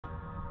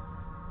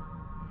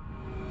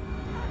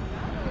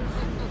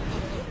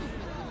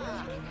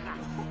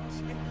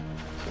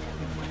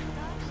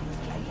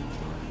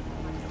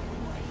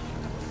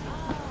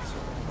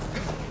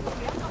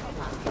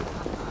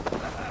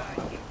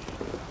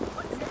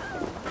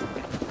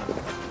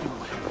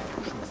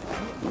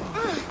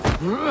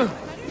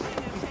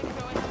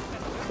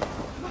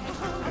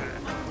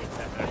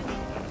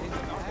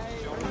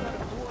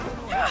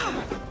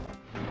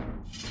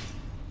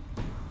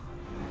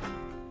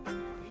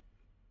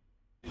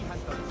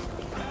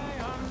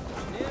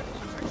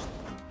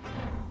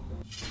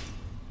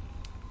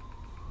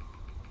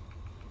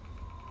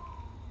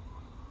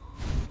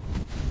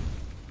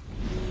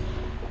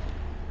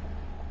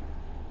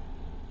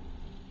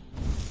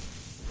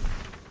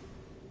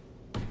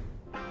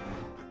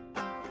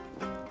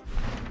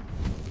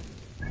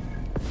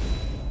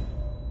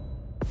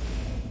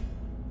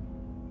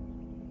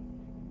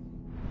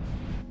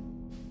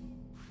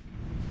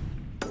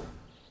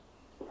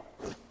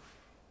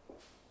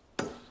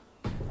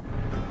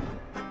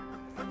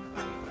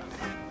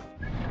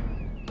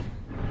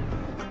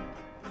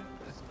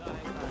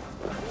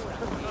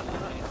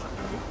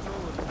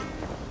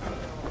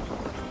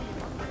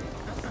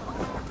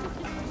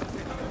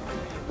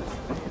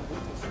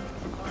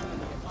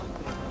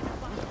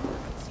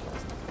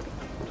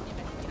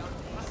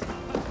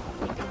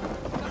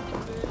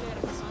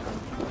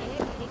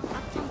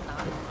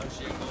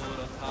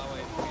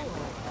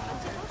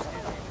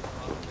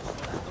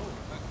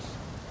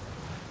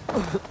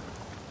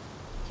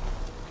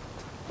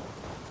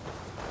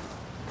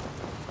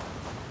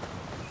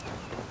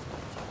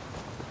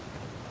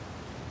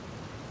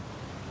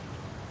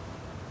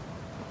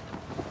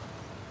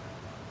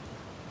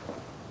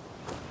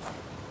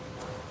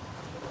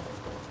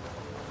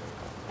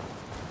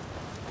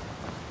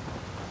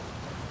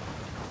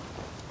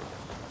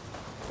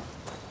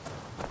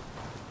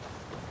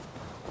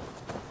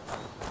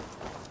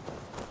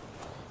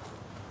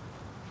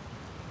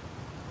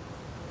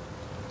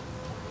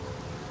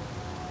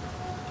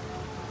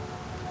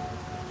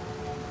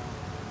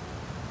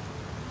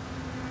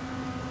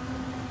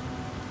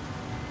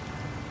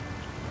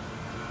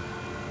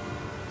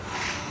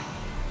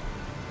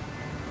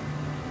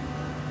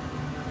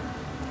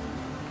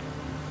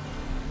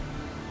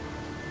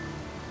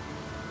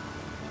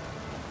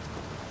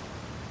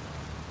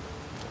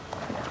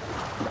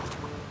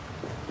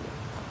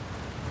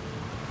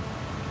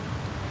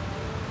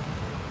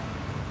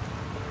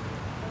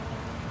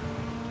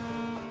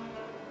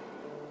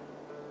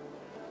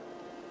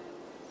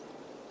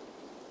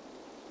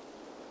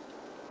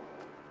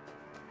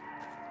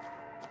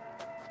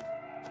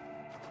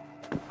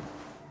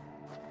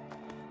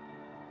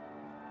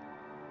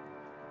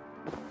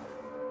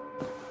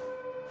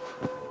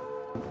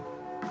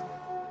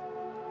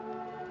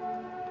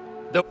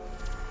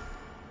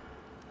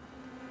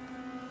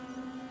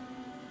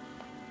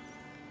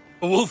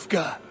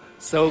Wolfgar,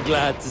 so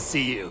glad to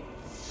see you.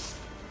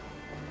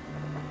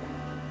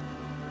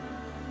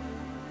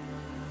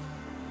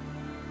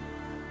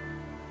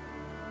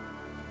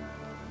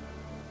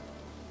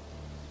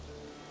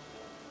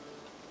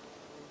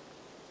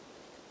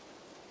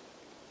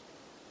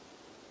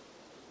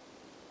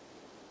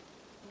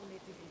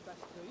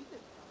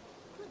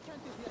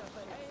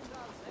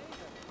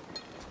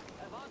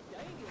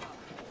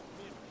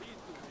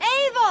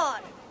 Eivor!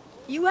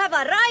 You have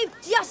arrived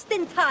just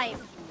in time.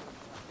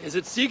 Is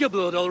it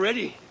Sigurblod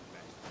already?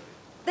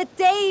 The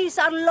days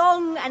are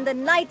long and the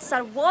nights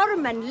are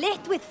warm and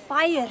lit with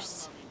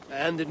fires.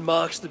 And it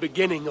marks the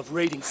beginning of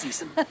raiding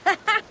season.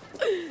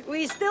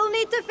 We still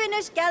need to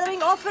finish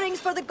gathering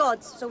offerings for the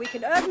gods so we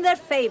can earn their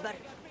favor.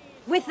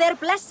 With their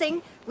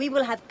blessing, we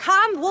will have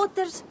calm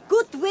waters,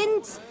 good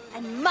winds,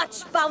 and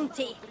much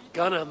bounty.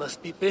 Gunnar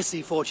must be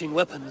busy forging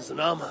weapons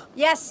and armor.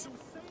 Yes.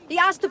 He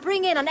asked to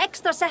bring in an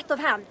extra set of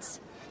hands.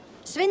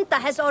 Svinda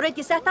has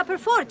already set up her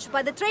forge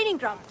by the training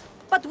ground.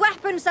 But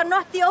weapons are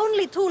not the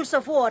only tools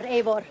of war,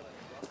 Eivor.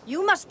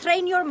 You must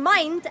train your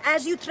mind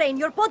as you train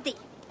your body.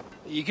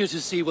 Eager to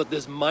see what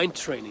this mind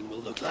training will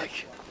look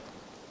like.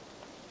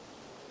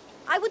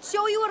 I would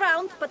show you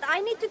around, but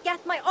I need to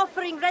get my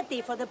offering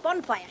ready for the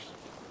bonfire.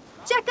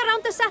 Check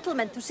around the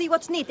settlement to see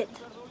what's needed.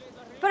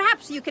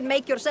 Perhaps you can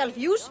make yourself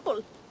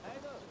useful.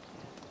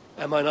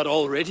 Am I not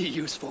already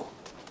useful?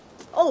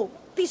 Oh,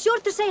 be sure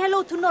to say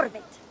hello to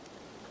Norvit.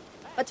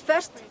 But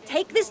first,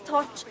 take this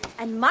torch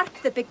and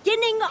mark the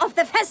beginning of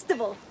the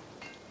festival.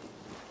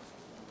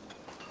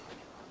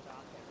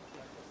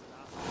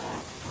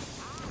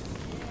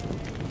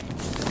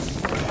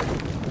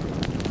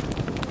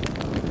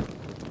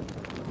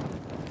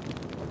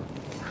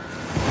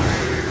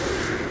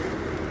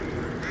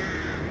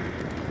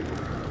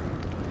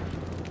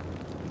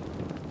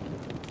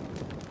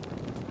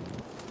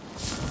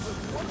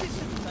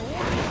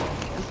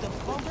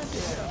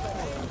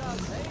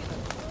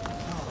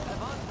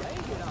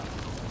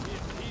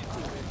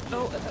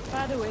 Oh,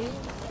 by the way...